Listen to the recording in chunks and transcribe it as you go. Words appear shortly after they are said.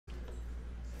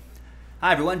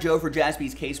Hi everyone, Joe for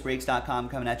JaspysCaseBreaks.com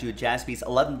coming at you with Jaspy's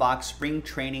 11-box Spring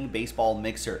Training Baseball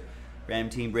Mixer. Random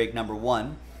team break number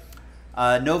 1.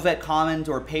 No vet commons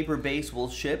or paper base will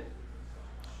ship.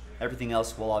 Everything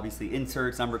else will obviously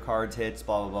inserts, number cards, hits,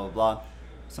 blah, blah, blah, blah.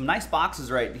 Some nice boxes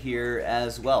right here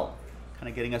as well. Kind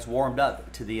of getting us warmed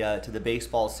up to the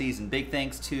baseball season. Big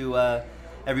thanks to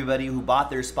everybody who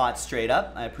bought their spots straight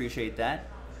up. I appreciate that.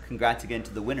 Congrats again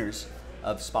to the winners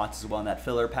of spots as well in that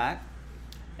filler pack.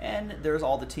 And there's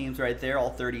all the teams right there. All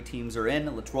 30 teams are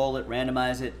in. Let's roll it,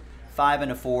 randomize it. 5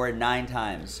 and a 4, 9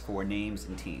 times for names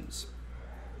and teams.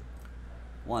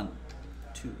 1,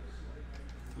 2,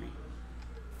 3,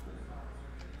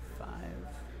 4, 5,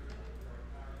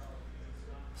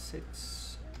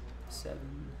 6, 7,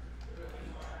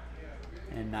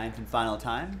 8, and 9th and final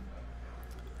time.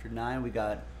 After 9, we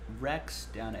got Rex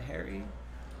down to Harry.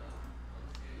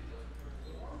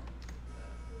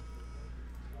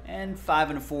 And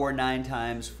 5 and a 4, 9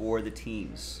 times for the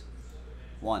teams.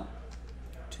 1,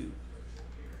 2,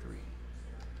 3,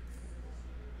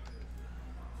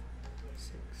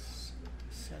 6,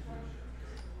 7,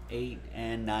 8,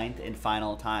 and 9th and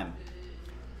final time.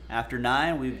 After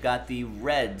 9, we've got the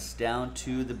Reds down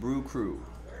to the Brew Crew.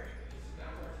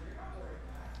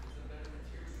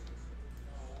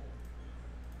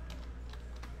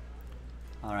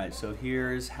 All right, so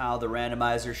here's how the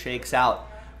randomizer shakes out.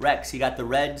 Rex, you got the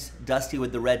Reds, Dusty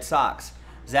with the Red Sox,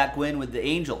 Zach Gwynn with the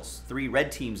Angels, 3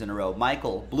 red teams in a row,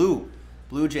 Michael, Blue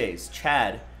Jays,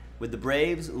 Chad with the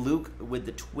Braves, Luke with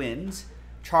the Twins,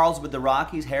 Charles with the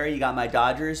Rockies, Harry, you got my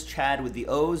Dodgers, Chad with the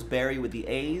O's, Barry with the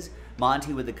A's,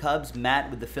 Monty with the Cubs,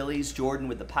 Matt with the Phillies, Jordan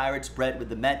with the Pirates, Brett with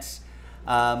the Mets,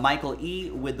 Michael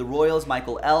E with the Royals,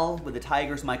 Michael L with the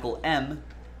Tigers, Michael M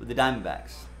with the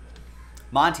Diamondbacks.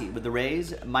 Monty with the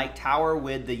Rays, Mike Tower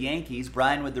with the Yankees,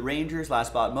 Brian with the Rangers, Last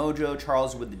Spot Mojo,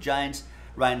 Charles with the Giants,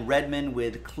 Ryan Redmond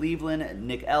with Cleveland,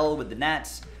 Nick L with the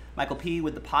Nats, Michael P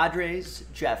with the Padres,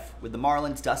 Jeff with the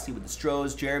Marlins, Dusty with the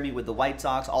Stros, Jeremy with the White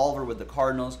Sox, Oliver with the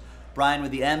Cardinals, Brian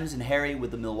with the M's, and Harry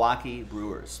with the Milwaukee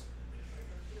Brewers.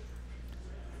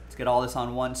 Let's get all this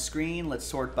on one screen. Let's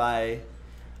sort by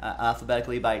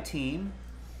alphabetically by team.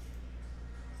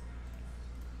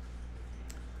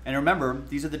 And remember,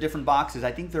 these are the different boxes.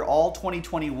 I think they're all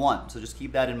 2021, so just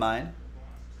keep that in mind.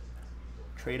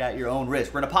 Trade at your own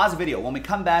risk. We're going to pause the video. When we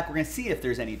come back, we're going to see if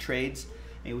there's any trades,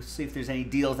 and we'll see if there's any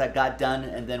deals that got done,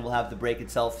 and then we'll have the break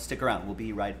itself. Stick around. We'll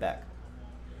be right back.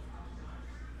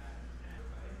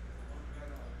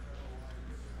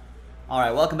 All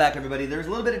right, welcome back, everybody. There's a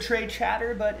little bit of trade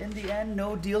chatter, but in the end,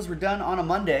 no deals were done on a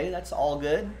Monday. That's all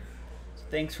good. So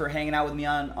thanks for hanging out with me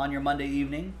on your Monday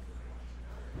evening.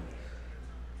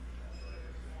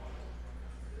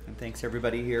 And thanks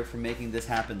everybody here for making this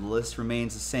happen. The list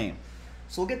remains the same.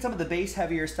 So we'll get some of the base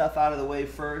heavier stuff out of the way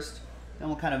first. Then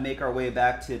we'll kind of make our way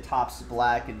back to Topps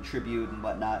Black and Tribute and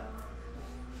whatnot.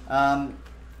 We'll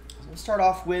start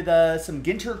off with some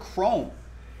Ginter Chrome.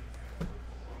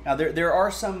 Now there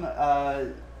are some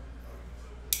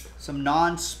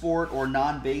non-sport or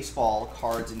non-baseball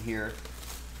cards in here.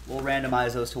 We'll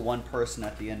randomize those to one person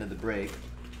at the end of the break.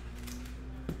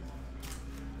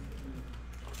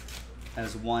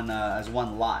 As one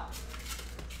lot.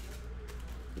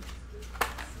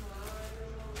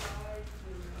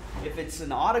 If it's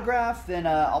an autograph, then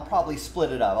I'll probably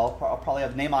split it up. I'll probably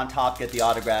have name on top, get the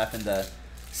autograph, and the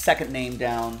second name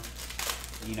down.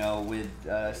 You know, with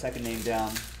second name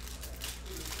down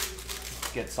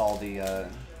gets all the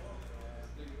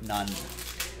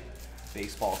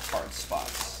non-baseball card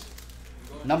spots,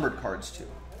 numbered cards too.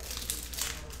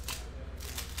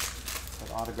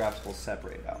 But autographs will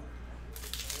separate out.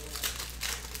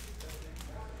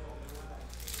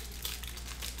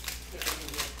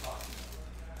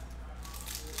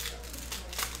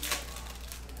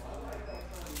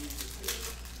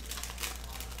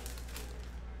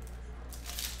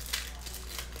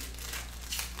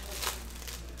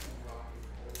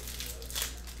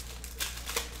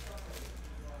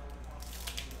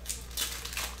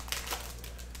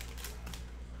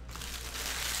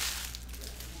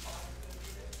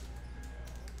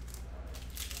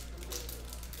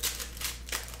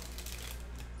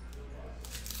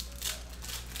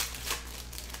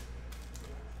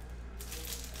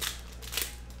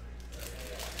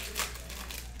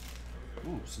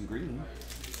 Ooh, some green.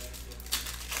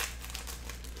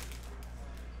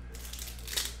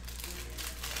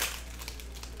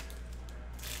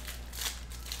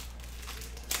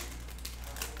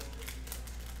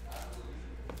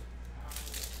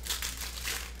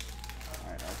 All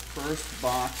right, our first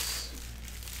box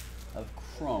of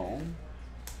Chrome.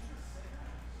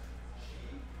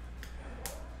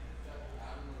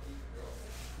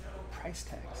 price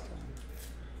tag still.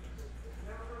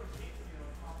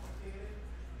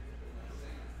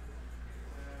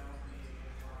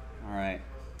 All right,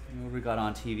 what we got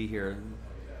on TV here?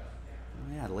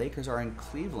 Oh yeah, the Lakers are in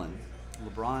Cleveland.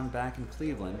 LeBron back in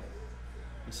Cleveland.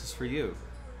 This is for you.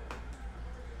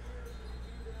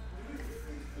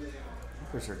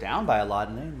 Lakers are down by a lot,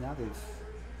 and now they've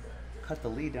cut the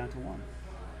lead down to 1.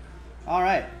 All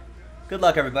right, good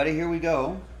luck, everybody. Here we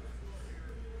go.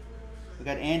 We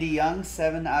got Andy Young,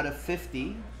 7 out of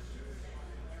 50.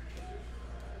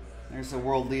 There's the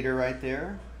world leader right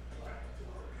there.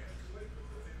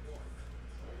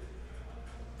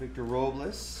 Victor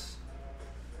Robles.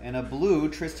 And a blue,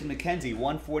 Tristan McKenzie,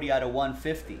 140 out of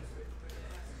 150.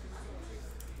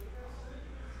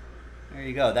 There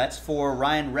you go. That's for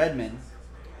Ryan Redmond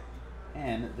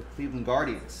and the Cleveland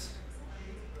Guardians.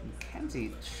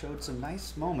 McKenzie showed some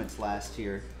nice moments last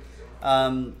year.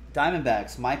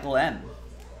 Diamondbacks, Michael M.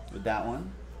 with that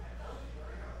one.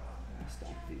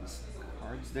 Stack these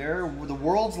cards there. The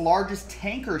world's largest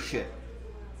tanker ship.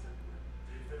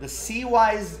 The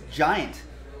Seawise Giant.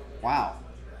 Wow.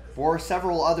 Bore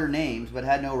several other names, but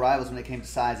had no rivals when it came to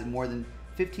size. And more than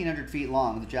 1,500 feet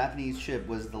long, the Japanese ship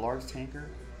was the largest tanker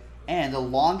and the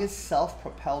longest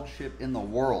self-propelled ship in the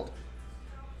world.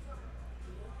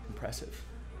 Impressive.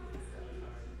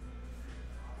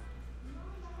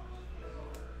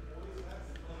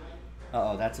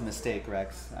 Uh-oh, that's a mistake,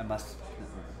 Rex. That must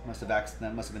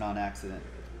have been on accident.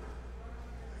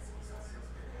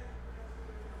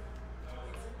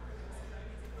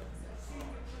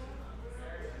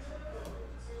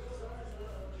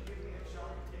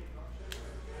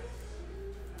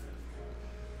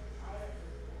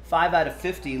 Five out of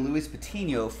 50, Luis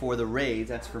Patino for the Rays.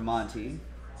 That's for Monty.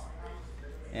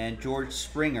 And George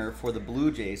Springer for the Blue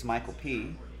Jays, Michael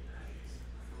P.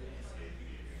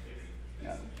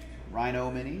 Got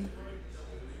Rhino mini.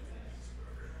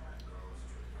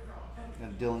 Got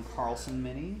a Dylan Carlson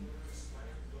mini.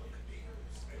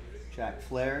 Jack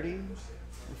Flaherty,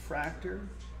 refractor.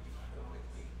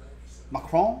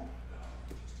 Macron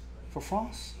for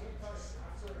France.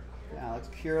 Alex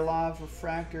Kirilov,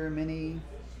 refractor mini.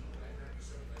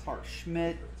 Clark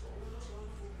Schmidt.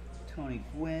 Tony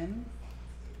Gwynn.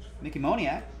 Mickey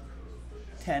Moniak.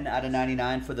 10 out of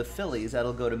 99 for the Phillies.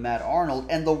 That'll go to Matt Arnold.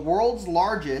 And the world's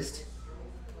largest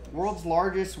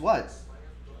what?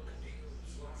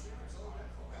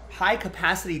 High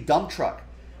capacity dump truck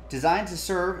designed to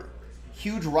serve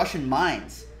huge Russian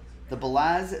mines. The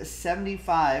Belaz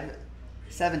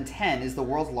 710 is the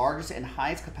world's largest and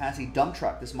highest capacity dump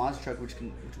truck. This monster truck, which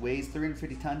weighs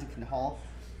 350 tons and can haul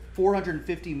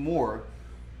 450 more,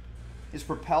 is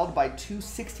propelled by two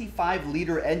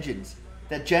 65-liter engines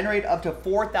that generate up to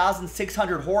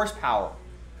 4,600 horsepower.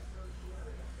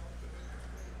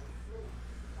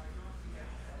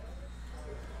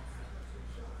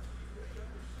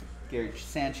 Gary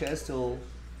Sanchez, still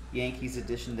Yankees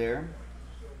edition there.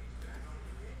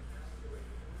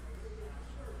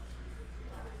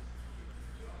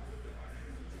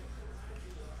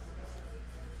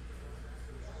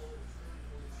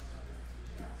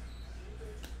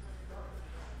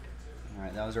 All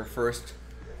right, that was our first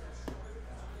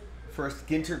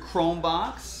Ginter Chrome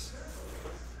box.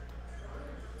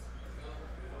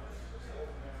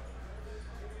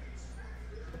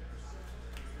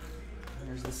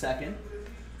 Here's the second.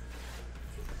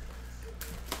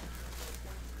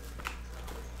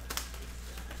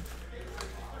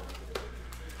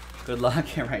 Good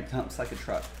luck. Yeah, right. Dumps like a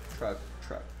truck.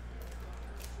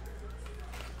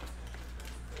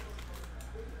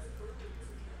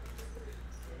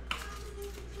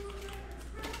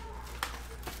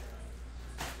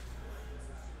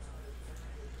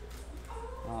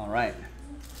 All right.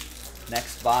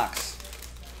 Next box.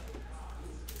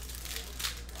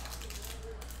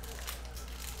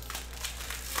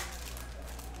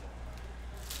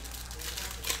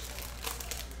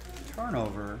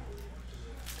 Turnover.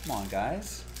 Come on,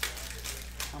 guys.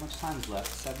 How much time is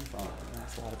left? 7. Oh,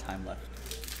 that's a lot of time left.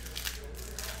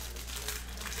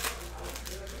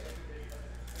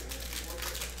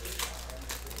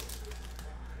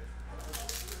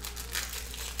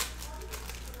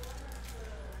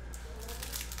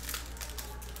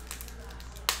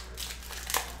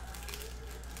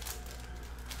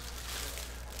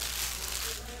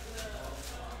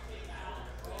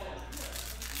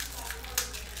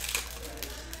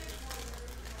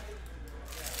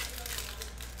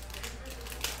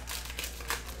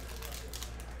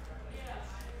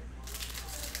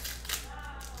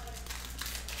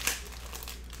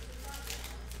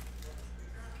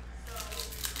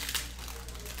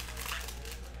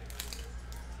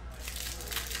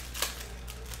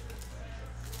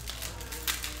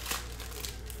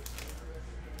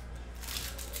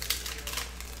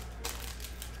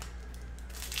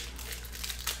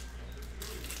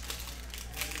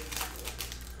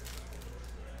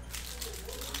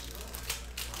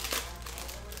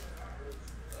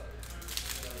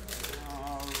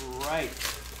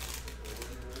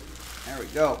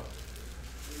 go.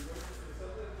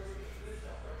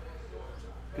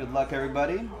 Good luck,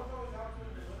 everybody.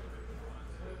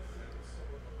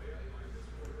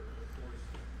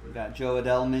 We got Joe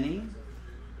Adele Mini.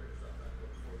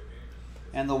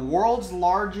 And the world's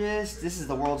largest, this is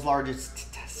the world's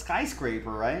largest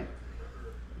skyscraper, right?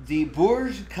 The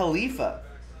Burj Khalifa,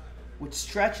 which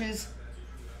stretches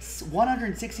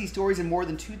 160 stories and more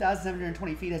than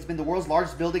 2,720 feet, has been the world's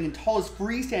largest building and tallest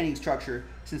freestanding structure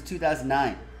since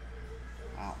 2009.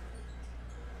 Wow.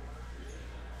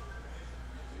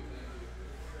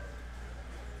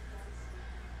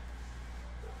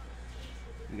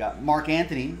 We got Mark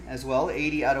Anthony as well,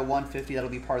 80 out of 150. That'll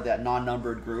be part of that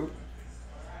non-numbered group.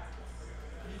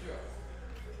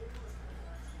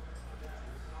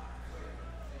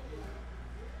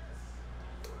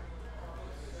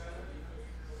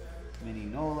 Mini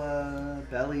Nola,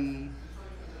 Belly,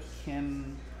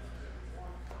 Kim,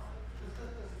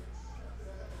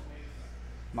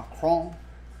 Macron,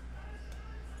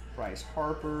 Bryce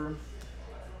Harper,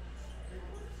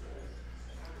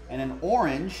 and an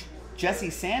orange, Jesse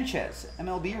Sanchez,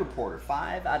 MLB reporter,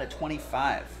 5 out of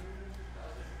 25.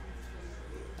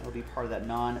 That'll be part of that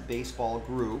non-baseball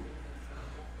group.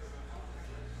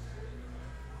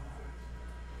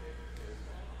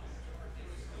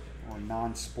 Or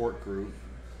non-sport group.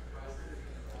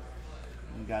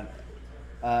 We got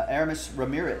Aramis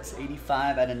Ramirez,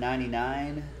 85 out of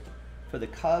 99 for the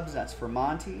Cubs. That's for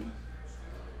Monty.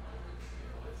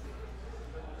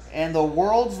 And the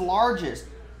world's largest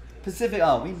Pacific.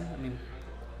 Oh,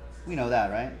 we know that,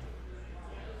 right?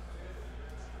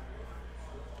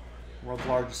 World's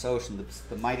largest ocean,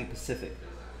 the mighty Pacific.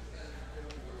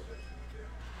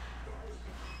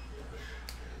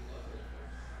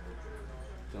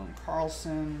 Dylan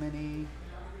Carlson mini.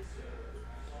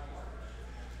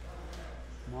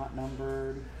 Not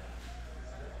numbered.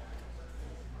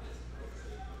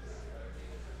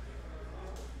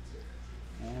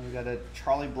 And we got a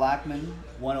Charlie Blackmon,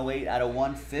 108 out of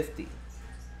 150.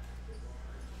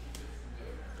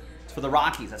 It's for the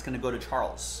Rockies. That's going to go to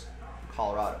Charles,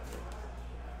 Colorado.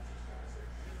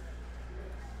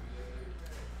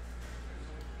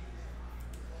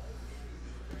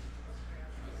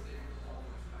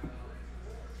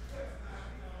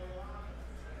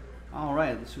 All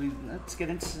right, let's get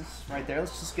into this right there.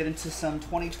 Let's just get into some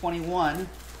 2021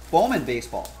 Bowman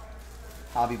baseball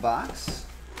hobby box.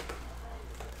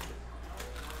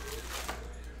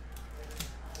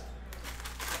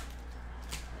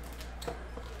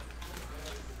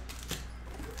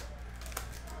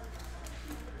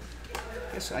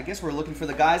 I guess we're looking for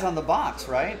the guys on the box,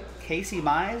 right? Casey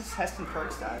Mize, Heston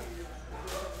Kjerstad,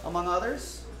 among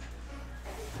others.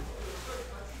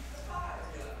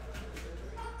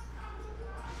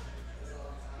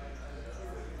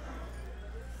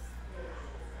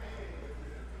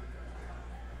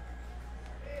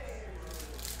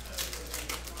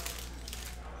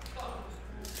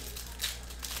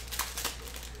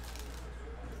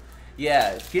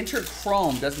 Yeah, Ginter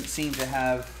Chrome doesn't seem to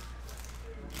have.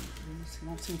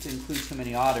 Don't seem to include too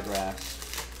many autographs.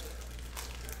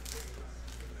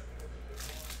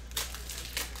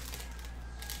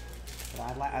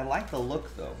 But I like the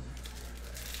look though.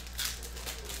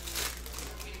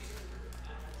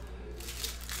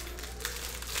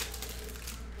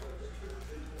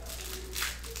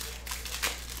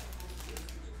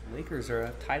 Lakers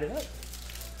are tied it up.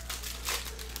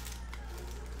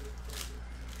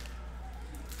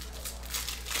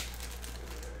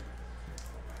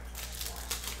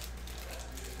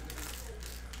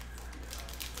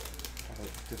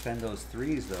 Defend those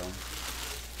threes though.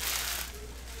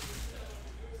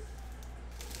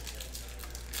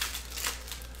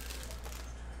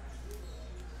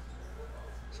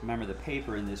 So remember, the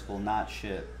paper in this will not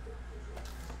ship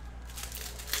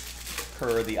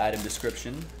per the item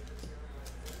description.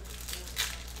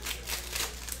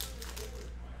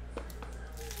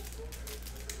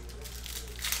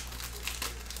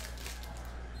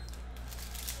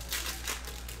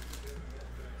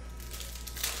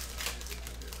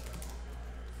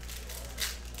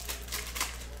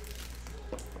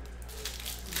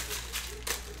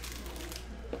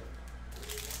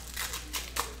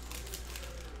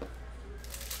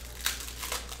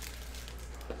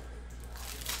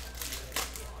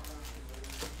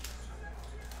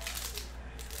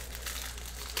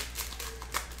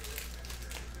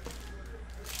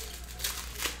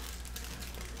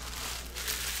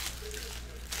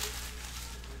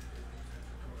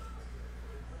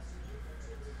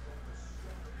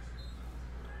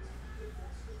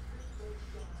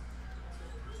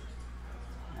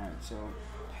 So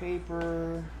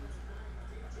paper,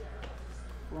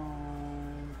 chrome.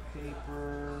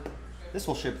 paper. This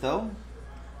will ship though.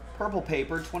 Purple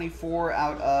paper, 24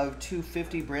 out of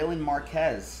 250, Braylon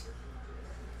Marquez.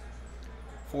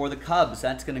 For the Cubs,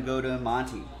 that's going to go to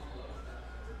Monty.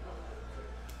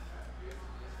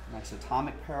 Nice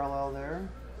atomic parallel there.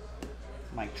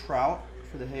 Mike Trout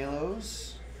for the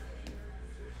Halos.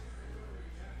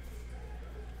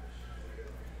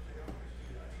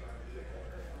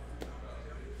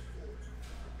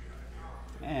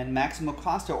 And Maximo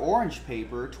Costa orange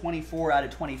paper, 24 out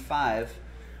of 25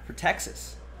 for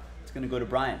Texas. It's going to go to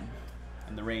Brian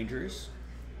and the Rangers.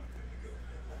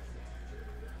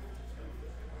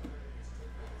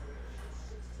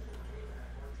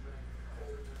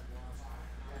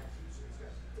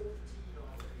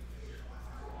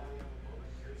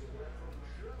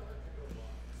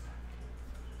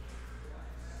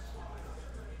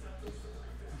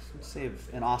 Save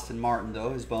an Austin Martin,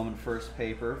 though, his Bowman first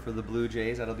paper for the Blue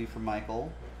Jays. That'll be for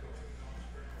Michael.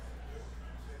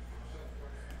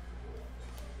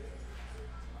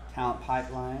 Talent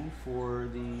pipeline for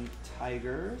the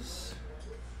Tigers.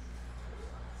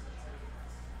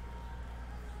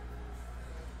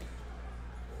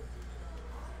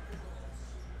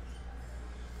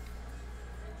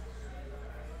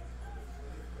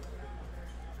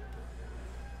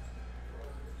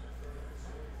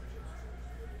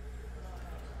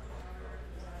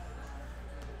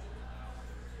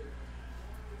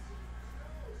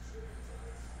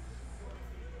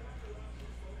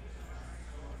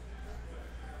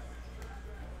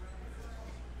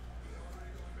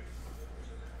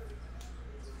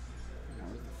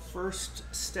 First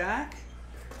stack,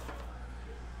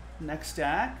 next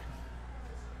stack.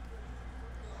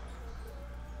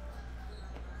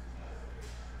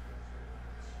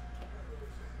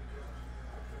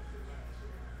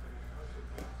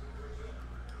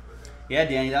 Yeah,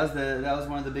 Danny, that was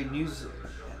one of the big news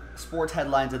sports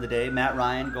headlines of the day. Matt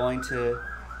Ryan going to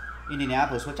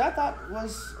Indianapolis, which I thought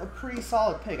was a pretty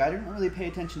solid pick. I didn't really pay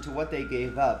attention to what they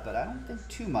gave up, but I don't think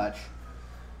too much.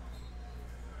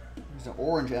 There's an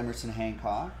orange Emerson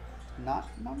Hancock, not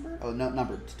numbered. Oh, no,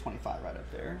 numbered. It's 25 right up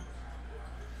there.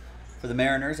 For the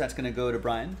Mariners, that's going to go to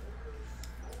Brian.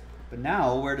 But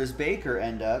now, where does Baker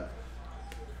end up?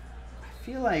 I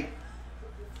feel like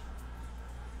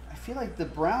the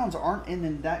Browns aren't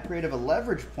in that great of a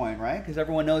leverage point, right? Because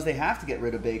everyone knows they have to get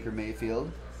rid of Baker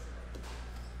Mayfield.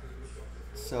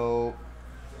 So,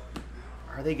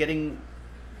 are they getting?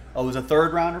 Oh, it was a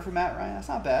third rounder for Matt Ryan. That's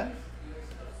not bad.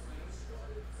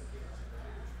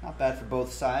 Not bad for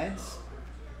both sides.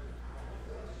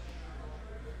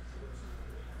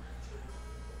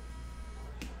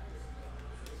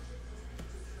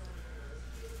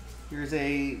 Here's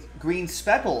a green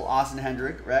speckle Austin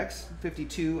Hendrick, Rex,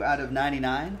 52 out of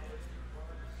 99.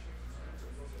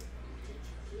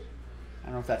 I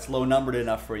don't know if that's low numbered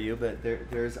enough for you, but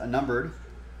there's a numbered.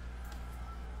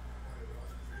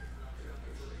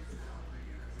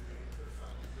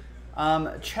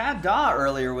 Chad Daw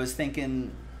earlier was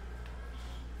thinking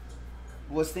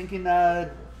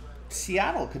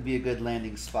Seattle could be a good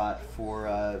landing spot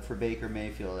for Baker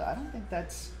Mayfield. I don't think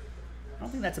that's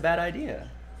a bad idea.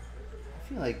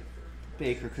 I feel like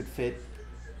Baker could fit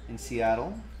in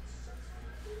Seattle.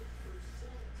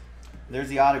 There's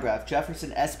the autograph,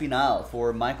 Jefferson Espinal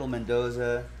for Michael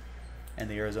Mendoza and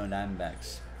the Arizona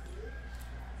Diamondbacks.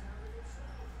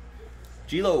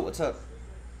 Gilo, what's up?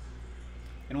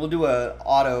 And we'll do a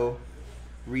auto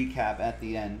recap at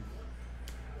the end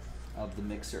of the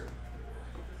mixer.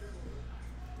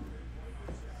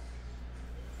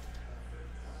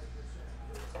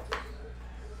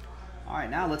 All right,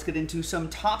 now let's get into some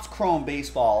Topps Chrome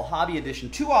Baseball Hobby Edition.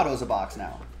 2 autos a box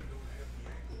now.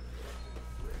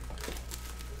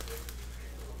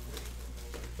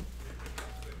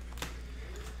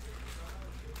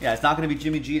 Yeah, it's not going to be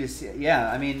Jimmy G to see. Yeah,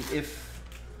 I mean,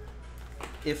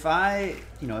 if I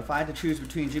had to choose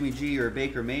between Jimmy G or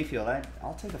Baker Mayfield,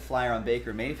 I'll take a flyer on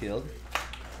Baker Mayfield.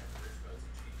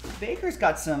 Baker's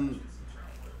got some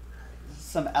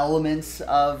elements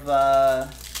of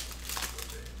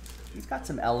he's got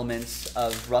some elements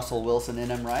of Russell Wilson in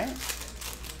him, right?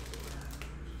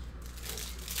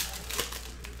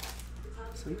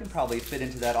 So he can probably fit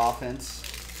into that offense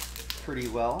pretty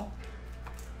well.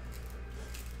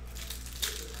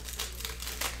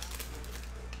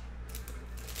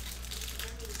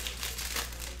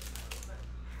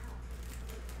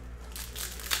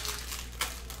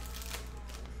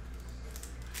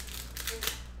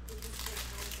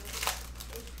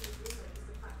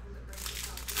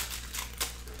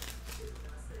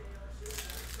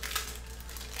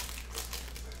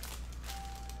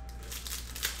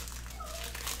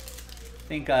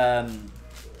 I think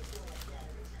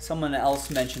Someone else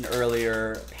mentioned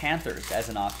earlier Panthers as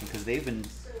an option because they've been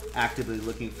actively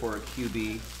looking for a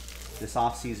QB this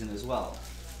offseason as well.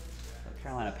 The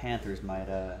Carolina Panthers might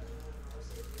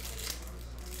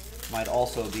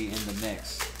also be in the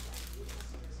mix.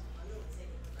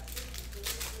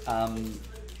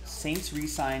 Saints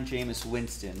re-signed Jameis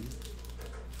Winston.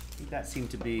 I think that seemed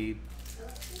to be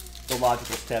the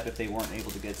logical step if they weren't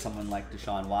able to get someone like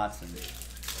Deshaun Watson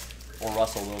or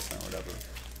Russell Wilson or whatever.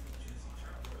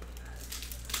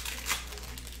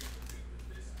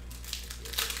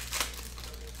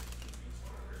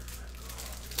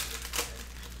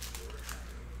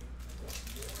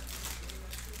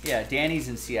 Yeah, Danny's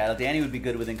in Seattle. Danny would be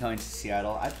good with him coming to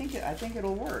Seattle. I think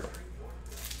it'll work.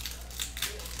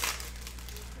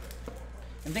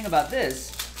 And think about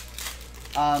this.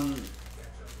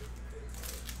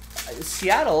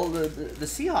 Seattle, the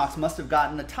Seahawks must have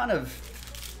gotten a ton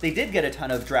of, they did get a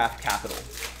ton of draft capital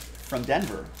from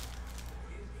Denver.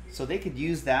 So they could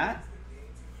use that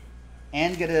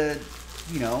and get a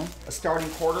starting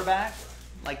quarterback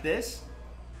like this.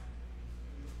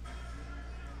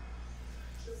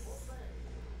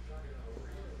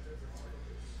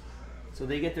 So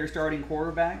they get their starting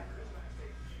quarterback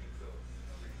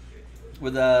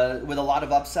with a lot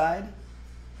of upside.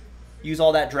 Use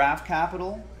all that draft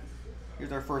capital.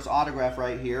 Here's our first autograph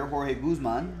right here, Jorge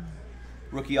Guzman,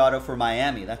 rookie auto for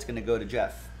Miami. That's going to go to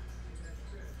Jeff.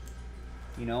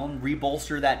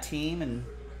 Rebolster that team and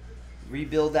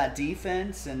rebuild that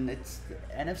defense. And it's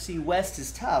NFC West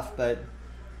is tough, but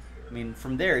I mean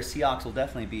from there, Seahawks will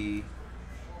definitely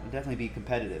be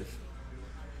competitive.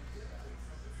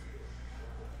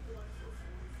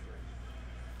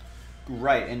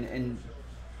 Right, and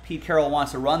Pete Carroll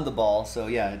wants to run the ball, so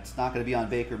yeah, it's not going to be on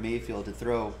Baker Mayfield to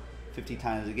throw 50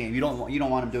 times a game. You don't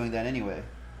want him doing that anyway.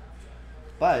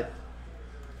 But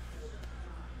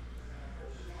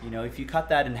if you cut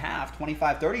that in half,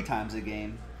 25, 30 times a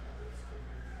game,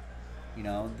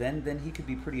 then he could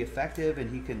be pretty effective,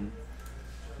 and he can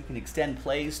extend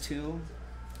plays too.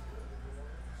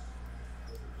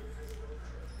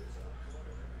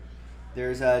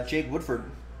 There's Jake Woodford.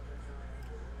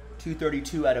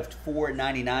 232 out of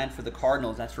 499 for the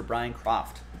Cardinals. That's for Brian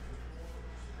Croft.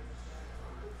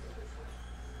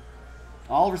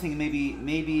 Oliver's thinking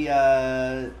maybe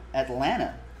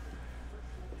Atlanta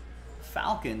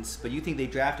Falcons, but you think they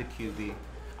drafted QB?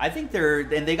 I think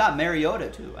they got Mariota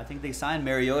too. I think they signed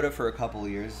Mariota for a couple of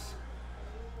years,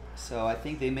 so I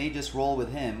think they may just roll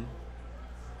with him.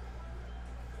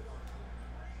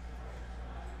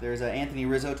 There's Anthony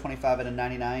Rizzo, 25 out of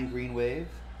 99, Green Wave.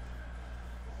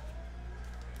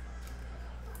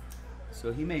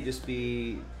 So he may just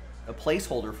be a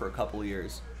placeholder for a couple of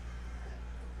years.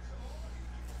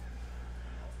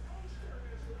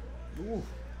 Ooh,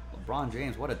 LeBron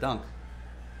James, what a dunk.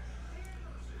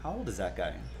 How old is that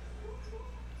guy?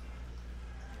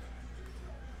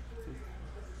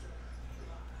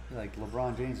 I feel like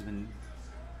LeBron James has been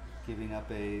giving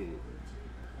up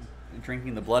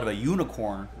drinking the blood of a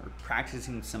unicorn or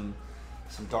practicing some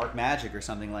dark magic or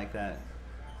something like that.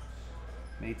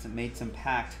 Made some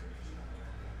pact.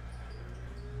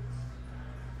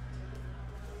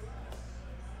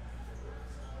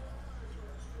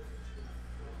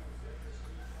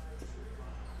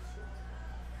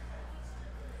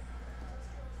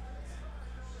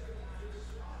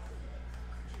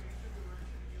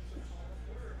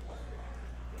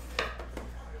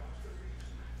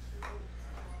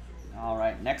 All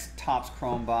right, next Topps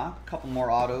Chrome box. A couple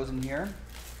more autos in here.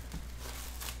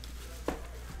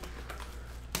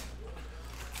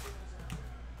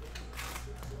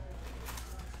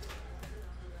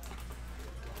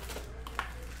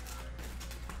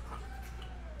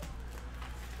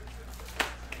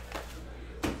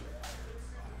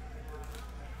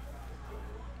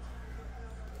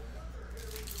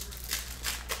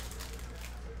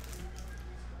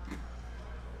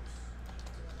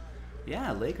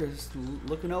 Yeah, Lakers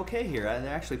looking okay here.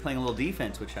 They're actually playing a little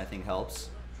defense, which I think helps.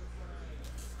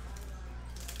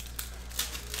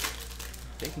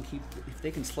 If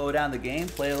they can slow down the game,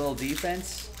 play a little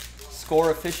defense, score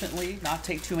efficiently, not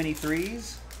take too many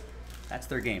threes, that's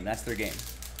their game. That's their game.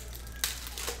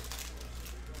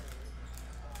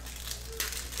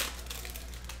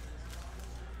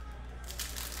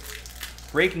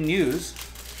 Breaking news: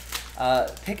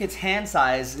 Pickett's hand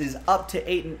size is up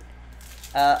to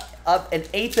up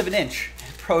 1/8 of an inch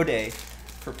pro day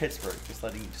for Pittsburgh. Just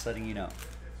letting you know.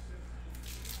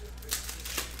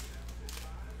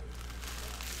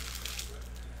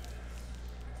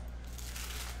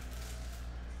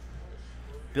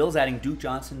 Bills adding Duke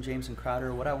Johnson, Jameson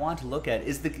Crowder. What I want to look at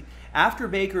is after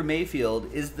Baker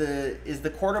Mayfield, is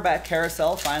the quarterback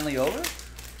carousel finally over?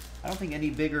 I don't think any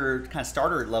bigger kind of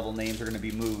starter level names are going to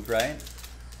be moved, right?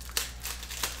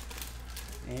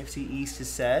 AFC East is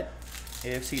set.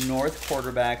 AFC North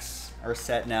quarterbacks are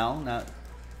set now. Now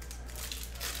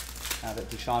that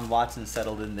Deshaun Watson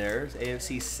settled in there.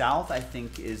 AFC South, I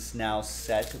think, is now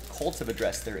set. The Colts have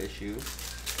addressed their issue.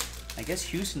 I guess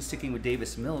Houston's sticking with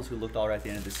Davis Mills, who looked all right at the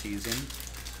end of the season.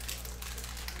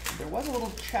 There was a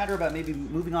little chatter about maybe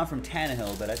moving on from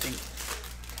Tannehill, but I think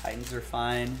Titans are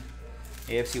fine.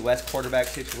 AFC West quarterback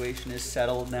situation is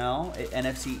settled now.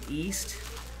 NFC East,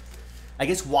 I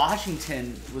guess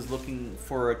Washington was looking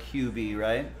for a QB,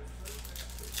 right?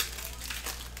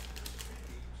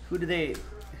 Who did they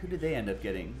end up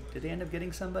getting? Did they end up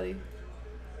getting somebody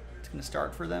that's going to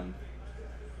start for them?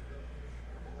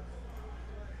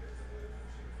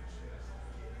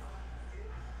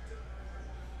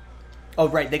 Oh,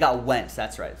 right, they got Wentz.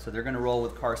 That's right. So they're going to roll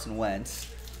with Carson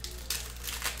Wentz.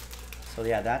 So,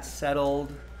 yeah, that's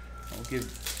settled. We'll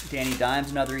give Danny Dimes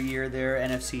another year there.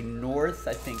 NFC North,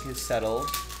 I think, is settled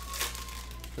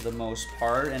for the most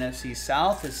part. NFC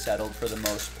South is settled for the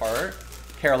most part.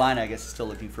 Carolina, I guess, is still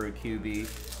looking for a QB.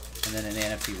 And then in the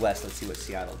NFC West, let's see what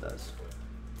Seattle does.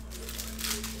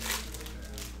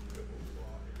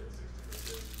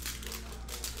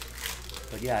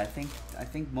 But yeah, I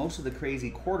think most of the crazy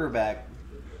quarterback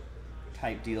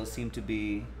type deals seem to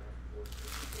be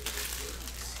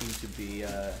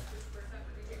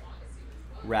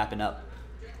wrapping up.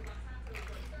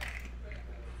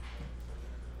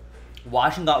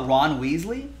 Washington got Ron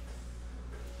Weasley,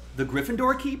 the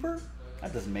Gryffindor keeper.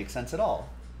 That doesn't make sense at all.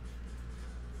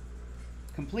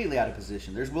 Completely out of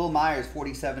position. There's Will Myers,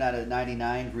 47 out of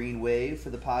 99, Green Wave for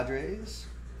the Padres.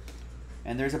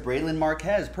 And there's a Braylon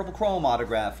Marquez, Purple Chrome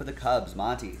autograph for the Cubs.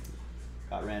 Monty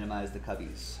got randomized the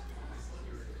Cubbies.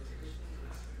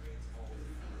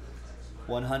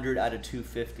 100 out of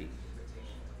 250.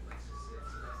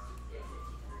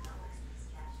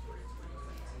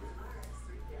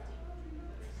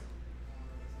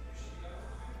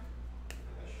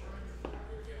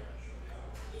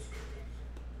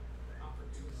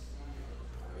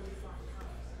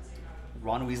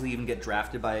 Ron Weasley even get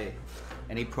drafted by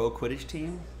any pro Quidditch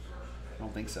team? I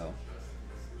don't think so.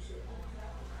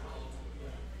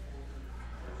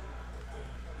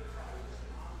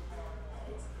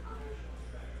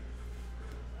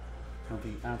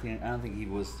 I don't think he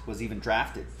was even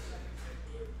drafted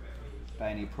by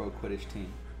any pro Quidditch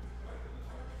team.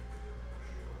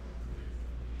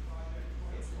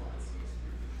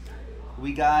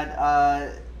 We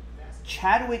got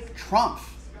Chadwick Trump.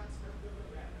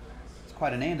 It's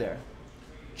quite a name there.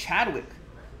 Chadwick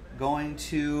going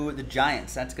to the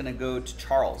Giants. That's going to go to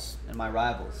Charles and my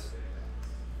rivals.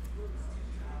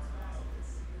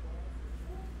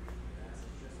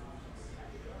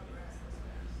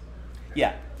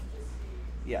 Yeah.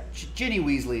 Ginny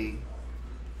Weasley,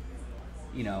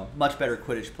 you know, much better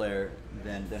Quidditch player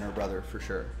than her brother for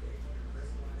sure.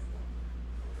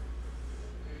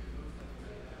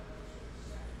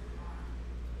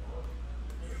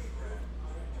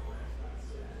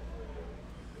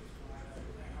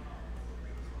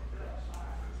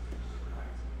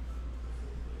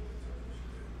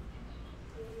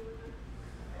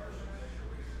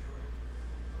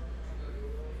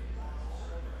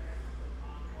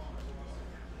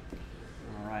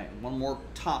 One more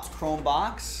Topps Chrome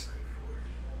box.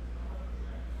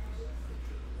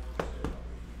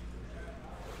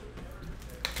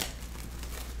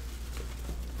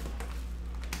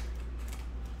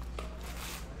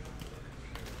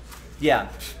 Yeah,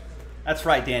 that's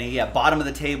right, Danny. Yeah, bottom of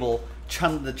the table.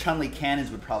 The Chun-Li Cannons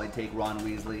would probably take Ron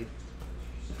Weasley.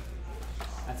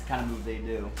 That's the kind of move they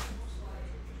do.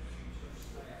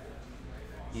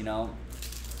 You know?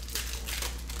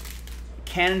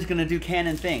 Cannon's gonna do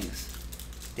cannon things.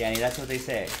 Danny, that's what they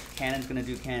say. Cannon's gonna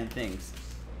do cannon things.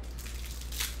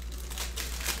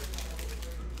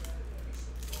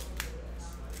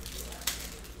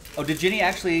 Oh, did Ginny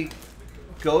actually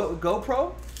go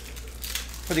pro?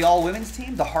 For the all-women's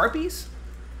team? The Harpies?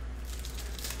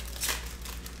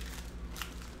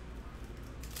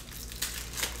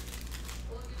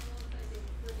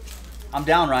 I'm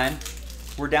down, Ryan.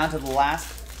 We're down to the last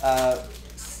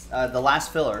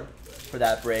filler for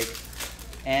that break,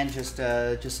 and just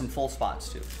some full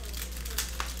spots too.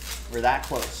 We're that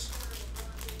close.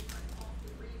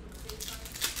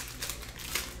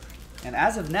 And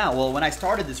as of now, well, when I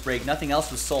started this break, nothing else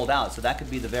was sold out, so that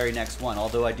could be the very next one.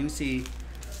 Although I do see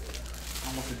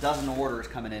almost a dozen orders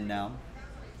coming in now.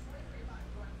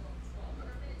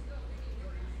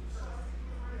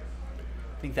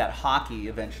 I think that hockey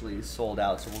eventually is sold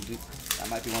out, so we'll do. That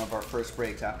might be one of our first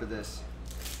breaks after this.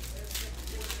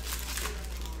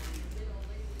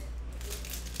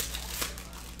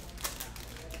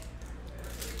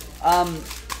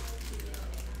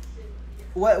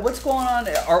 What's going on?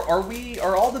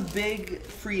 Are all the big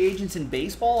free agents in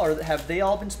baseball? Have they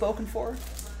all been spoken for?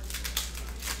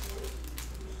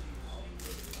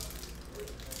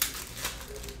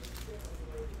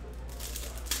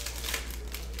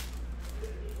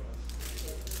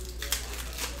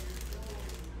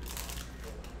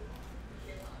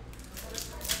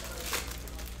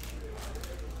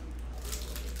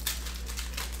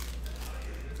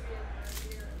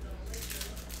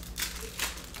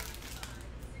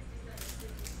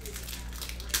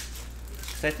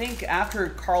 I think after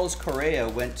Carlos Correa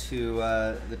went to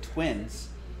the Twins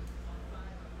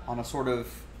on a sort of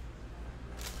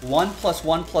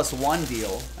 1+1+1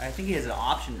 deal, I think he has an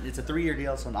option. It's a 3-year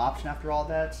deal, so an option after all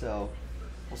that. So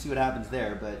we'll see what happens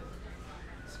there. But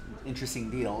it's an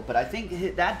interesting deal. But I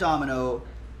think that domino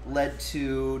led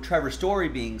to Trevor Story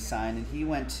being signed, and he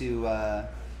went to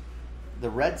the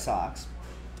Red Sox.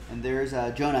 And there's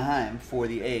Jonah Heim for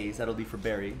the A's. That'll be for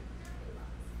Barry.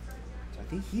 I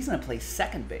think he's going to play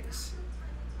second base.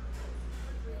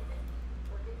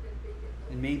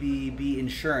 And maybe be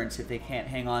insurance if they can't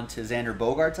hang on to Xander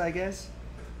Bogaerts, I guess,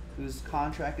 whose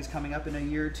contract is coming up in a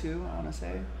year or two, I want to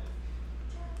say.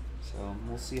 So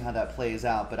we'll see how that plays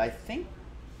out. But I think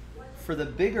for the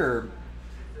bigger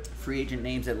free agent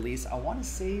names, at least, I want to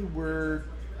say we're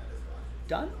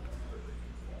done.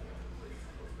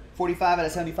 45 out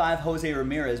of 75, Jose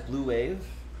Ramirez, Blue Wave.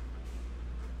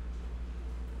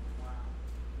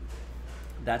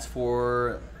 That's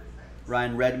for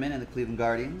Ryan Redmond and the Cleveland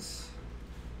Guardians.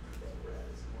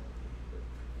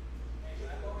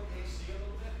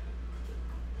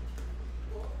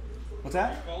 What's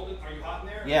that? Are you hot in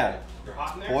there? Yeah. You're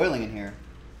hot in there? Boiling in here.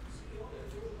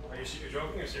 Are you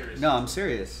joking or serious? No, I'm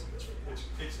serious.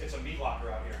 It's a meat locker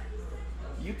out here.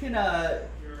 You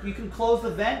can close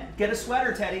the vent, get a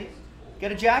sweater, Teddy.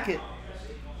 Get a jacket.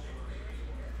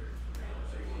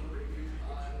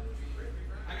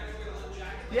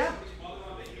 Yeah.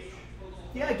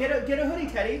 Yeah, get a hoodie,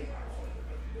 Teddy.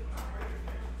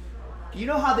 You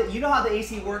know how the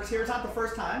AC works here. It's not the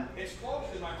first time. It's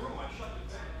closed in my room. I shut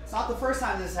the vent. It's not the first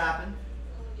time this happened.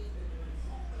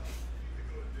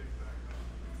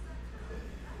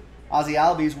 Ozzy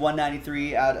Albies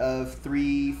 193 out of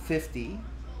 350.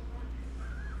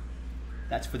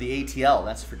 That's for the ATL.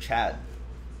 That's for Chad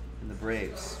and the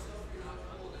Braves.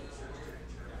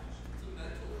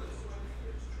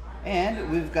 And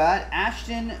we've got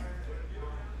Ashton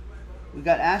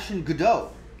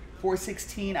Godot,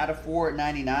 416 out of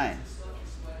 499.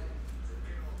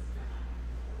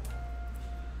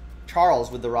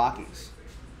 Charles with the Rockies.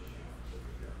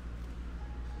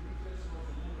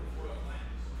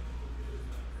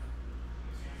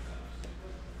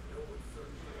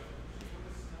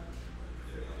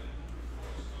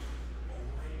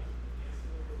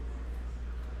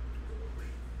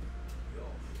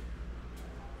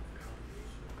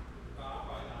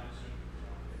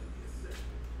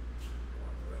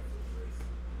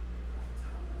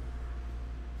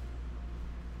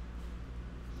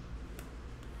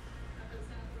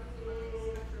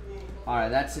 All right,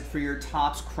 that's it for your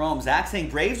Topps Chrome. Zach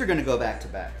saying Braves are going to go back to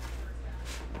back.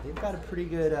 They've got a pretty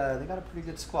good. They got a pretty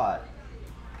good squad.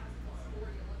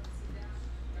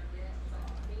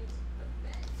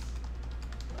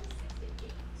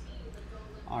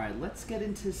 All right, let's get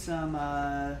into some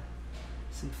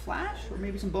Flash or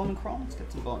maybe some Bowman Chrome. Let's get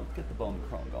the Bowman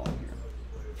Chrome going here.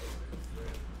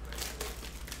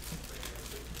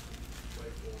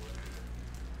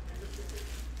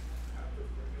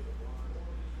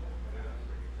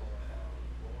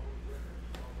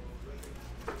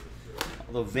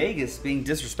 Although Vegas being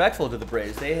disrespectful to the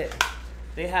Braves, they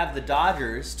have the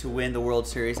Dodgers to win the World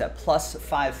Series at plus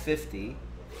 550,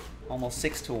 almost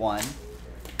 6-1.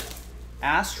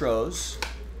 Astros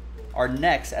are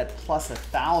next at plus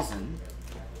 1,000.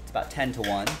 It's about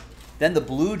 10-1. Then the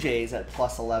Blue Jays at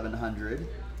plus 1,100.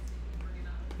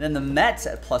 Then the Mets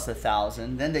at plus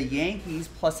 1,000. Then the Yankees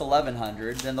plus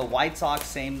 1,100. Then the White Sox,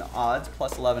 same odds,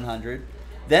 plus 1,100.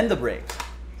 Then the Braves.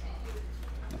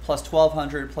 Plus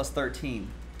 1,200, plus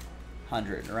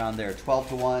 1,300, around there.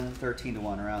 12-1,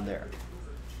 13-1, around there.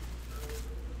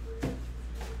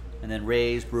 And then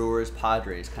Rays, Brewers,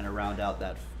 Padres kind of round out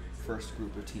that first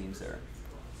group of teams there.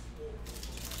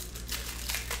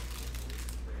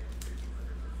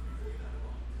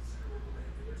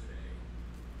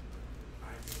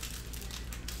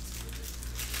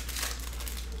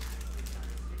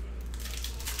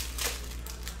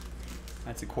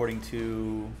 That's according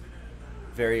to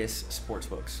various sports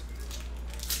books.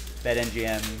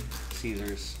 BetMGM,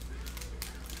 Caesars.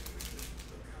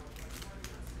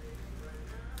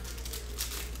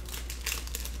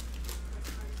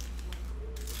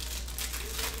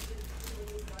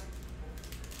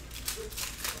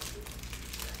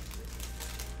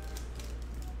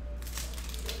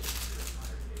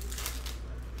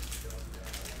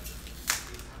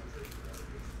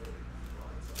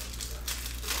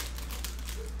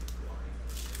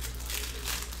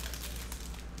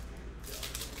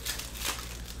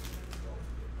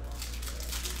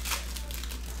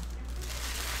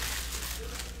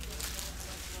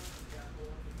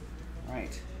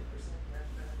 Right.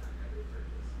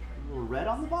 A little red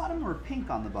on the bottom or pink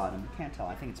on the bottom? I can't tell.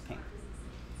 I think it's pink.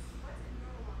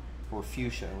 Or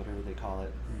fuchsia, whatever they call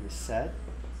it in this set.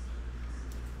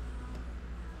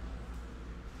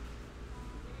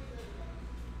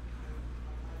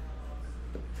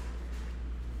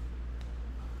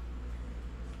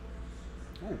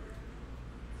 Oh.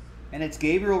 And it's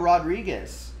Gabriel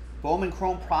Rodriguez. Bowman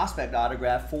Chrome Prospect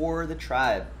autograph for the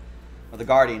Tribe. Or the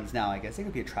Guardians now, I guess. It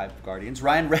could be a Tribe of Guardians.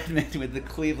 Ryan Redmond with the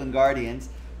Cleveland Guardians.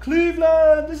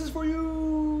 Cleveland, this is for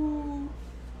you!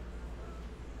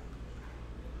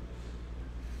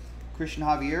 Christian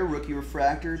Javier, rookie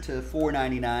refractor to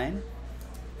 $4.99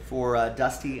 for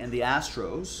Dusty and the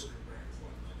Astros.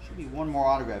 Should be one more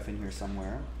autograph in here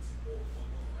somewhere.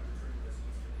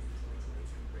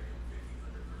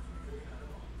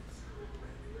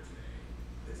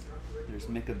 There's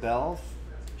Micah Bell.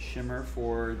 Shimmer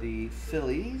for the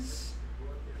Phillies.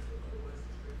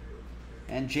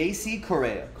 And J.C.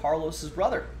 Correa, Carlos's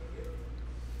brother.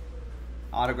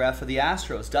 Autograph for the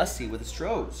Astros. Dusty with the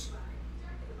Stros.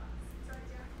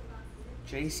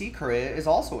 J.C. Correa is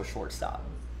also a shortstop.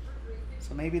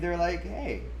 So maybe they're like,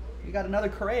 hey, we got another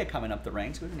Correa coming up the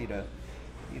ranks. We need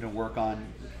to work on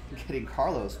getting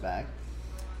Carlos back.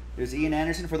 There's Ian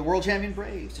Anderson for the World Champion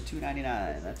Braves to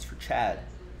 $2.99. That's for Chad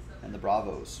and the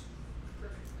Bravos.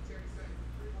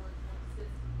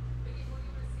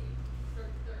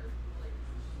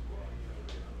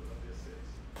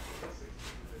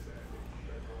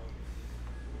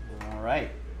 All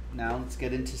right, now let's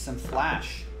get into some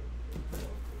Flash.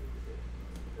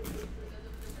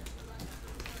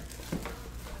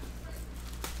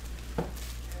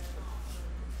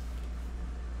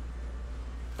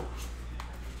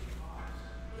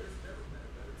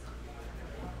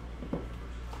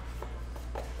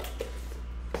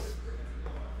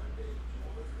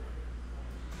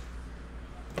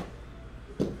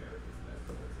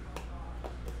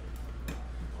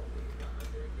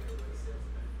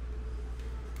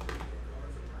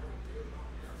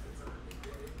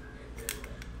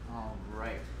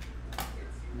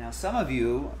 Now, some of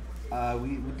you,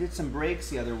 we did some breaks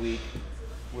the other week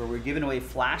where we're giving away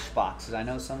Flash boxes. I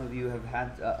know some of you have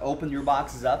had opened your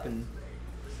boxes up and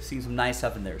seen some nice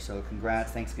stuff in there. So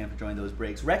congrats. Thanks again for joining those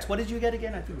breaks. Rex, what did you get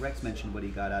again? I think Rex mentioned what he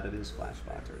got out of his Flash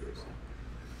box earlier. So.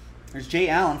 There's Jay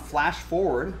Allen, Flash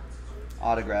Forward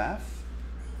autograph.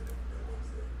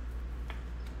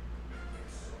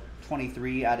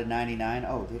 23 out of 99.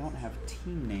 Oh, they don't have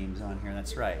team names on here.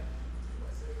 That's right.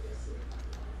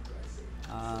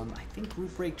 I think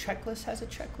Group Break Checklist has a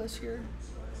checklist here.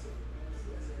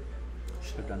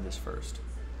 Should have done this first.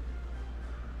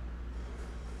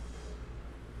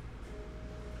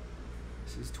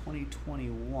 This is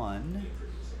 2021.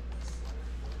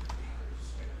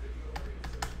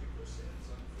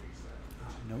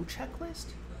 No checklist?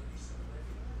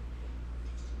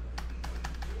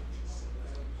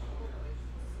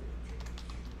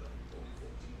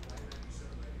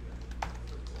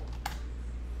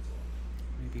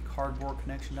 Maybe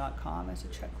cardboardconnection.com as a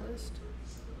checklist.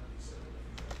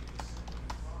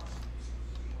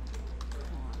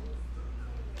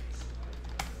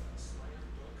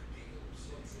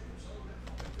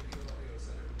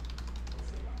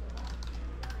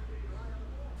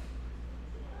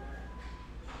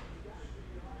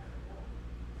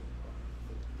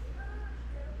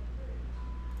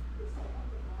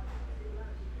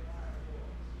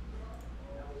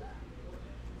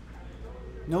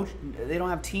 No, they don't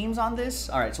have teams on this?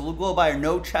 All right, so we'll go by our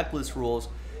no checklist rules,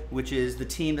 which is the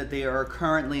team that they are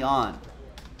currently on.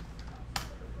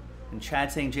 And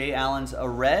Chad saying Jay Allen's a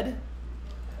red.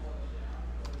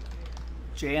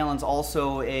 Jay Allen's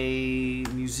also a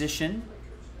musician.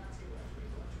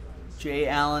 Jay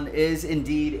Allen is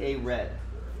indeed a red.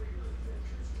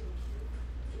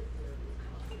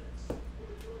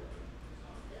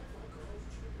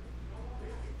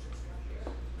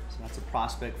 That's a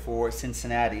prospect for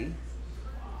Cincinnati,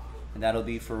 and that'll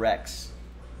be for Rex.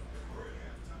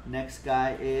 Next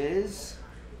guy is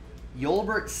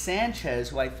Yolbert Sanchez,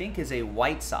 who I think is a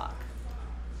White Sox.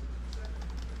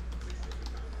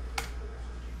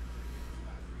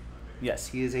 Yes,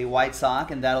 he is a White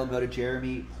Sox, and that'll go to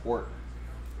Jeremy Port.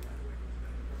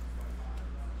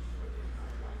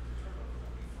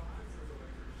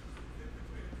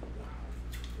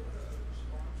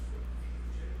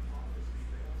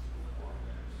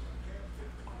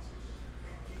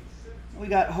 We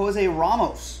got Jose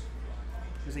Ramos,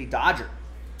 who's a Dodger.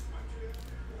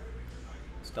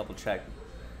 Let's double check.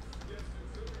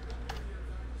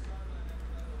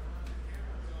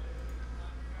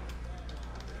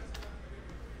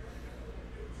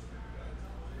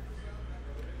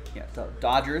 Yeah, the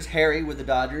Dodgers. Harry with the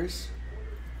Dodgers.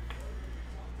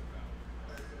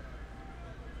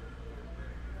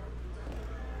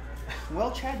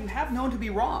 Well, Chad, you have known to be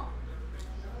wrong.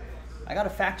 I got to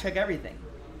fact check everything.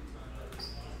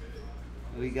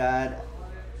 We got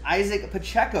Isaac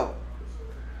Pacheco,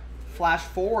 flash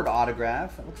forward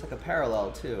autograph. That looks like a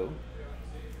parallel too.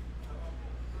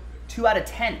 2 out of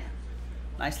 10.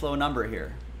 Nice low number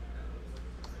here.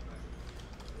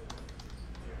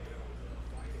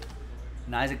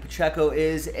 And Isaac Pacheco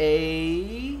is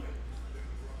a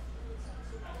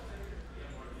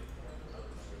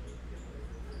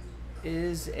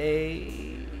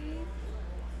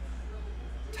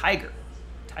Tiger.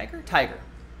 Tiger.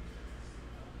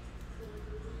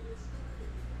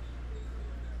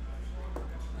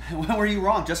 When were you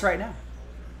wrong? Just right now.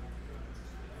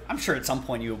 I'm sure at some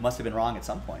point you must have been wrong at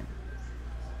some point.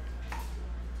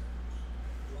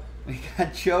 We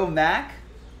got Joe Mack.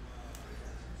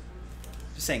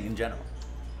 Just saying in general.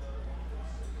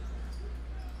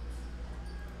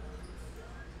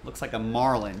 Looks like a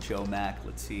Marlin, Joe Mack.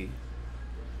 Let's see.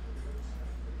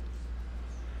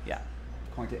 Yeah.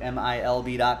 According to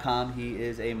MILB.com, he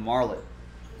is a Marlin.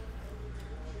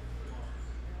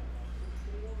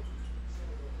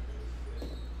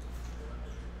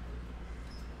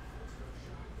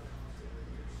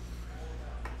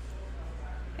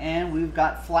 And we've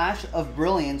got Flash of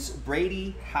Brilliance,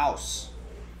 Brady House.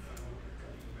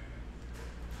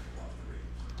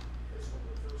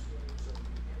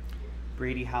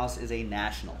 Brady House is a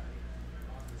national.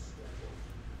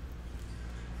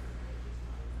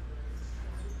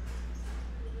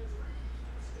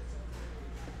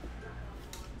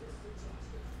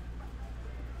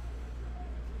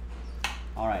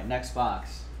 All right, next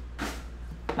box.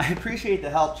 I appreciate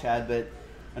the help, Chad, but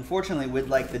unfortunately with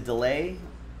like the delay,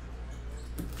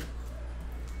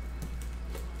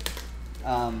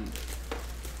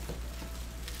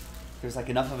 there's like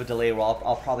enough of a delay where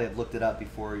I'll probably have looked it up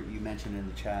before you mentioned it in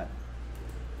the chat.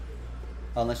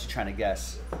 Unless you're trying to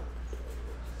guess. All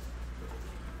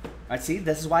right, see,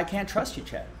 this is why I can't trust you,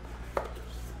 Chad.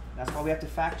 That's why we have to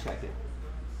fact check it.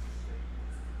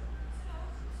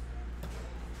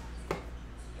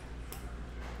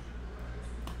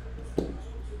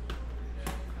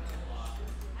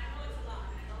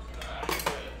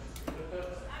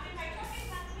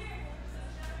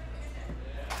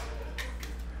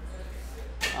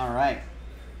 All right.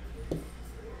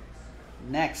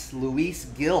 Next, Luis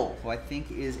Gil, who I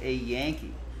think is a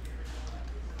Yankee.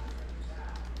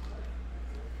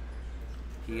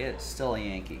 He is still a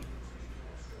Yankee.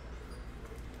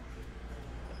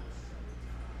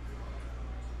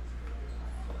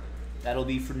 That'll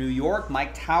be for New York,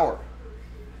 Mike Tower.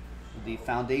 The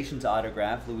Foundation's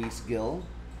autograph, Luis Gil.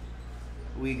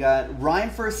 We got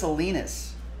Reinfer Salinas.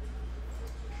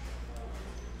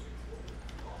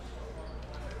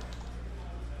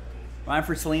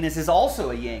 Reinfer Salinas is also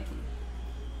a Yankee.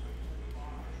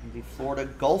 In the Florida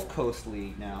Gulf Coast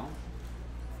League now.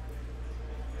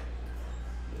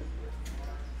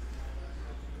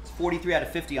 It's 43 out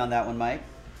of 50 on that one, Mike.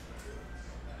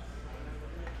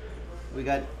 We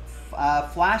got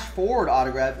flash forward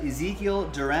autograph, Ezekiel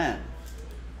Duran.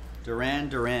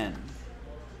 Duran.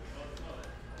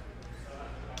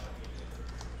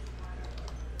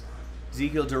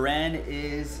 Ezekiel Duran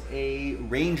is a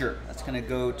Ranger. That's going to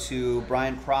go to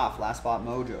Brian Croft, Last Spot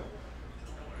Mojo.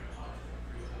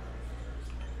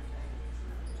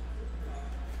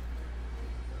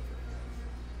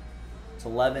 It's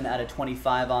 11 out of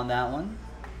 25 on that one.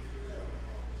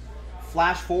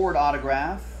 Flash forward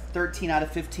autograph, 13 out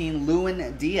of 15,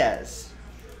 Lewin Diaz.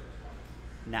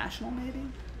 National, maybe?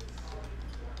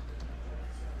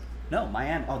 No,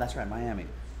 Miami. Oh, that's right, Miami.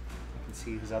 I can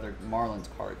see his other Marlins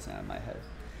cards now in my head.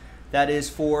 That is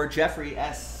for Jeffrey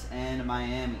S. and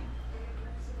Miami.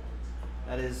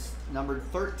 That is numbered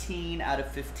 13 out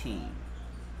of 15.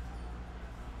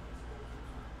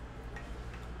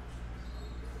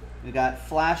 We got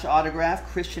flash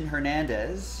autograph, Christian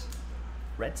Hernandez.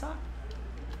 Red Sox?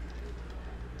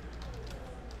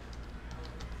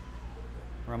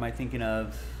 Or am I thinking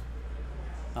of...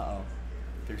 Uh-oh.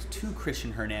 There's two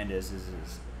Christian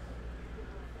Hernandez's.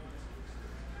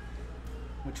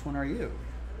 Which one are you?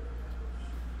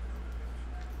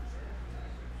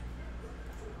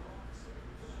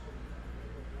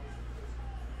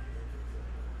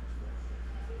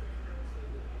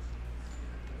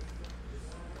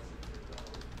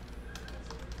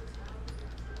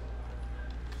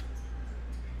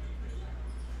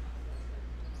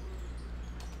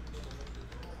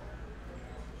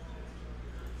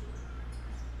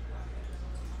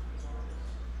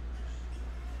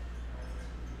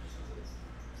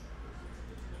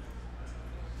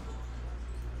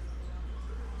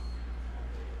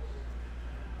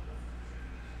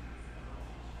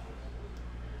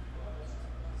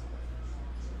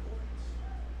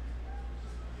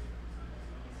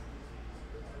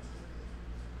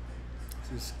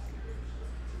 This is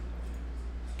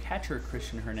catcher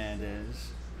Christian Hernandez.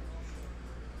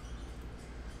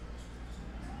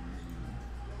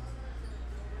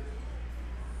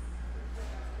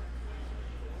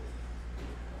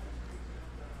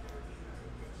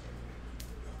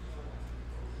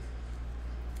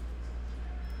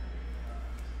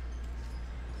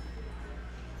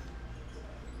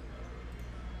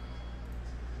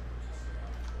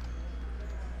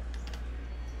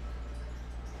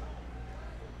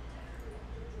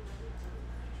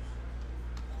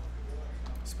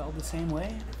 Spelled the same way?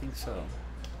 I think so.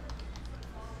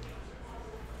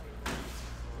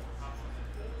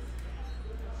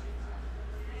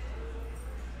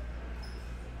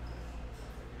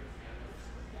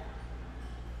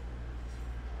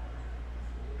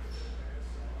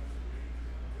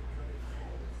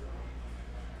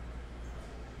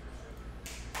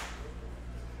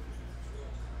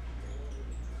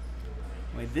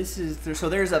 Wait, this is so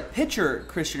there's a pitcher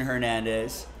Christian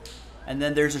Hernandez. And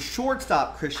then there's a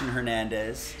shortstop, Christian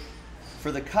Hernandez,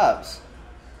 for the Cubs.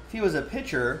 If he was a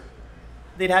pitcher,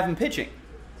 they'd have him pitching.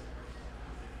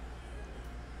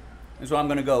 Is what I'm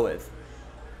going to go with.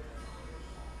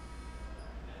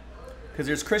 Because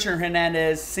there's Christian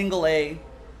Hernandez, single A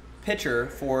pitcher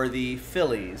for the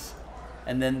Phillies.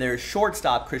 And then there's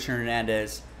shortstop, Christian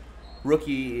Hernandez,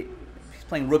 rookie. He's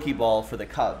playing rookie ball for the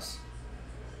Cubs.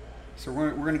 So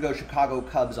we're going to go Chicago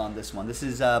Cubs on this one. This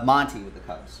is Monty with the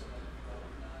Cubs.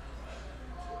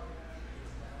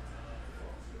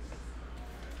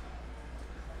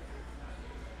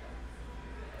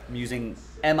 I'm using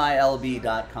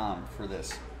MILB.com for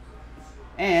this.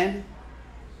 And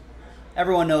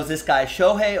everyone knows this guy,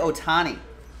 Shohei Ohtani.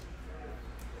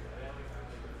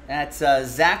 That's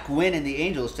Zach Gwynn and the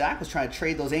Angels. Zach was trying to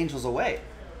trade those Angels away.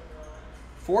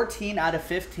 14 out of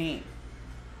 15.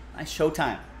 Nice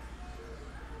showtime.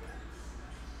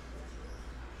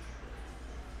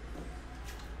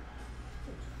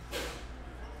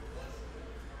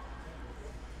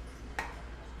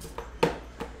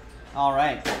 All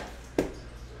right.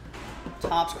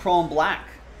 Topps Chrome Black.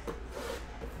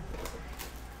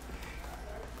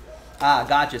 Ah,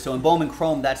 gotcha. So in Bowman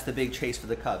Chrome, that's the big chase for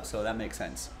the Cubs. So that makes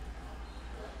sense.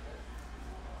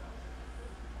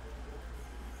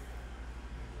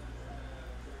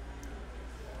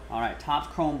 All right, Topps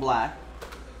Chrome Black.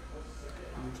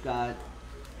 We've got,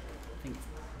 I think,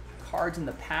 cards in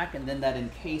the pack and then that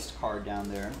encased card down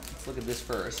there. Let's look at this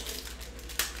first.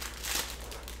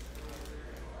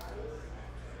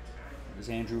 There's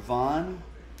Andrew Vaughn,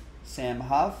 Sam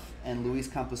Huff, and Luis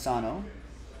Campusano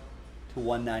to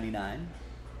 199.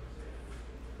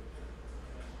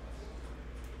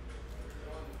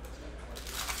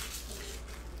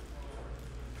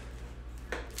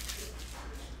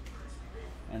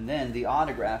 And then the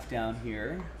autograph down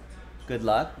here, good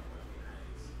luck,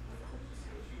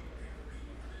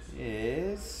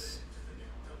 is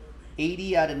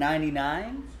 80 out of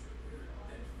 99.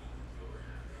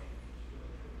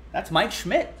 That's Mike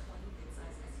Schmidt.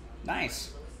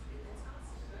 Nice.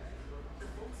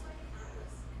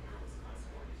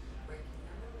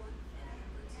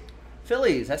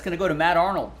 Phillies, that's going to go to Matt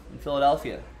Arnold in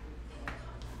Philadelphia.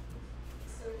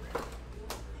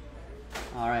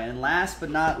 All right, and last but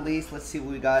not least, let's see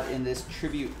what we got in this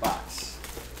tribute box.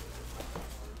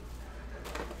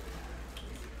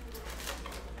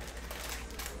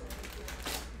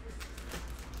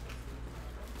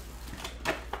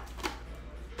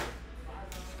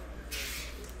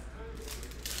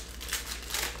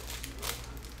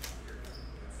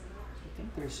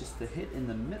 There's just the hit in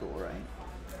the middle, right?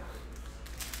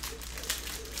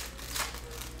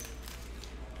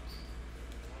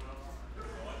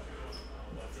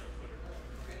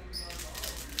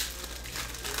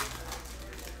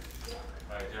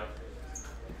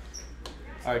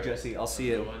 All right, Jesse. I'll see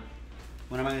you.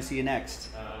 When am I going to see you next?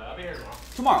 I'll be here tomorrow.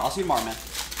 Tomorrow. I'll see you tomorrow, man.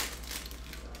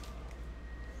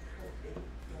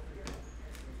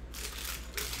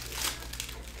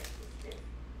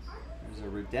 There's a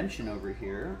redemption over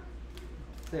here.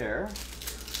 There.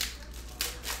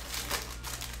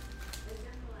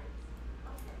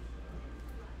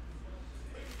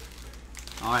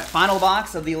 All right, final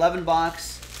box of the 11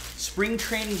 box spring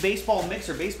training baseball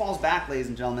mixer. Baseball's back, ladies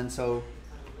and gentlemen, so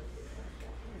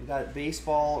we got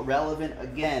baseball relevant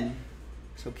again.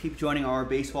 So keep joining our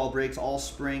baseball breaks all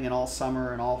spring and all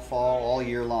summer and all fall, all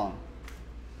year long.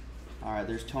 All right,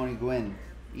 there's Tony Gwynn,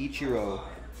 Ichiro,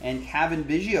 and Kevin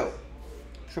Biggio.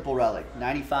 Triple relic,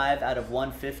 95 out of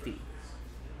 150.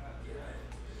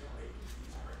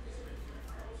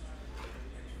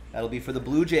 That'll be for the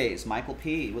Blue Jays. Michael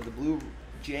P. with the Blue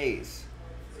Jays.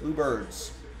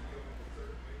 Bluebirds.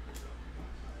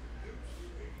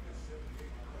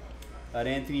 Got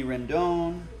Anthony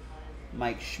Rendon,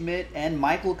 Mike Schmidt, and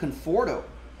Michael Conforto.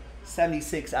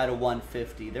 76 out of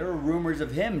 150. There were rumors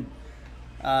of him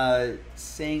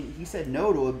saying he said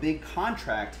no to a big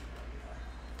contract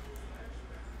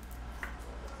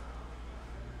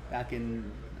back in,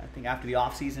 I think, after the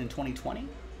offseason in 2020.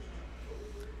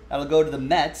 That'll go to the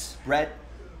Mets, Brett,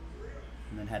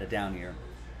 and then had a down year.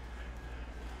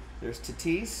 There's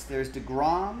Tatis, there's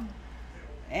DeGrom,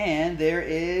 and there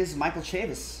is Michael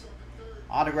Chavis.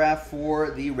 Autograph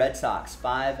for the Red Sox,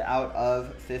 5 out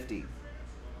of 50.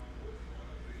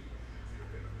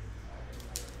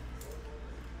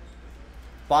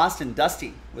 Boston,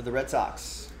 Dusty with the Red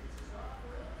Sox.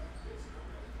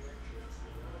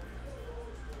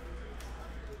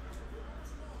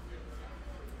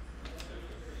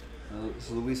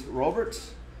 So Luis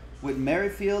Roberts with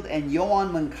Merrifield and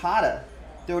Yoan Moncada,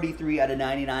 33 out of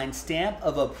 99, stamp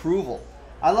of approval.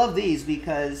 I love these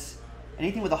because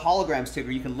anything with a hologram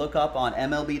sticker you can look up on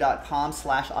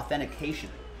MLB.com/authentication.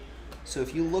 So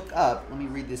if you look up, let me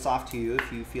read this off to you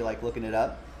if you feel like looking it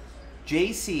up.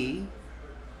 JC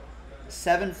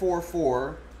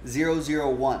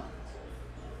 744001.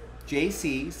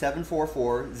 JC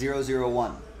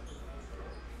 744001.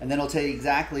 And then it'll tell you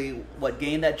exactly what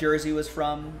game that jersey was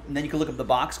from. And then you can look up the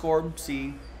box score,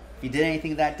 see if you did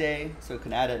anything that day. So it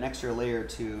can add an extra layer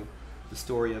to the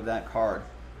story of that card.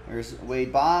 There's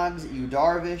Wade Boggs, Yu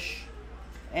Darvish,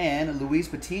 and Luis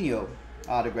Patino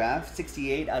autograph.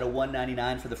 68 out of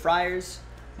 199 for the Friars.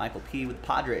 Michael P. with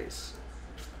Padres.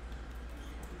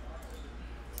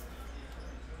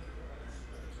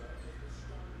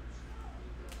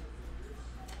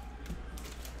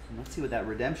 And let's see what that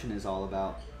redemption is all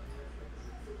about.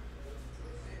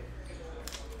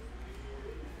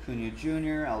 Cunha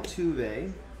Jr.,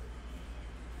 Altuve.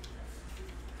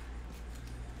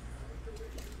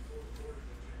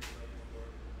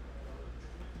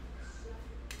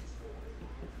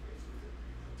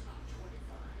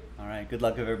 All right, good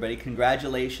luck everybody.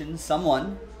 Congratulations.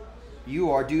 Someone,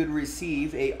 you are due to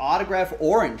receive a autograph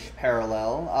orange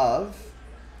parallel of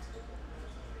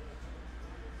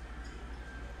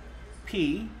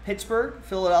P, Pittsburgh,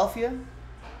 Philadelphia.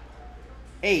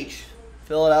 H,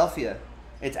 Philadelphia.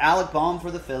 It's Alec Baum for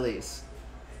the Phillies.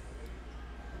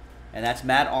 And that's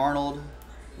Matt Arnold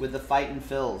with the Fightin'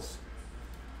 Phils.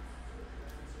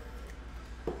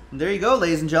 And there you go,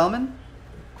 ladies and gentlemen.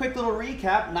 Quick little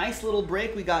recap. Nice little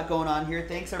break we got going on here.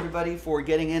 Thanks, everybody, for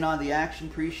getting in on the action.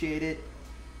 Appreciate it.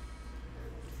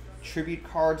 Tribute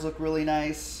cards look really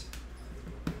nice.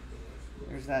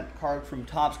 There's that card from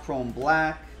Topps Chrome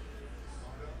Black.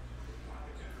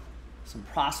 Some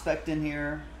prospect in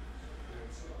here.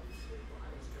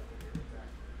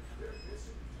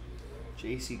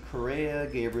 JC Correa,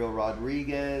 Gabriel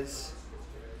Rodriguez.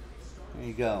 There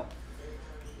you go.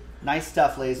 Nice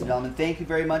stuff, ladies and gentlemen. Thank you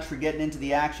very much for getting into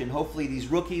the action. Hopefully these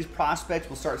rookies, prospects,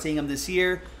 we'll start seeing them this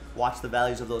year. Watch the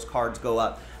values of those cards go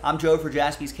up. I'm Joe for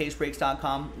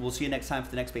JaspysCaseBreaks.com. We'll see you next time for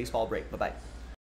the next baseball break. Bye-bye.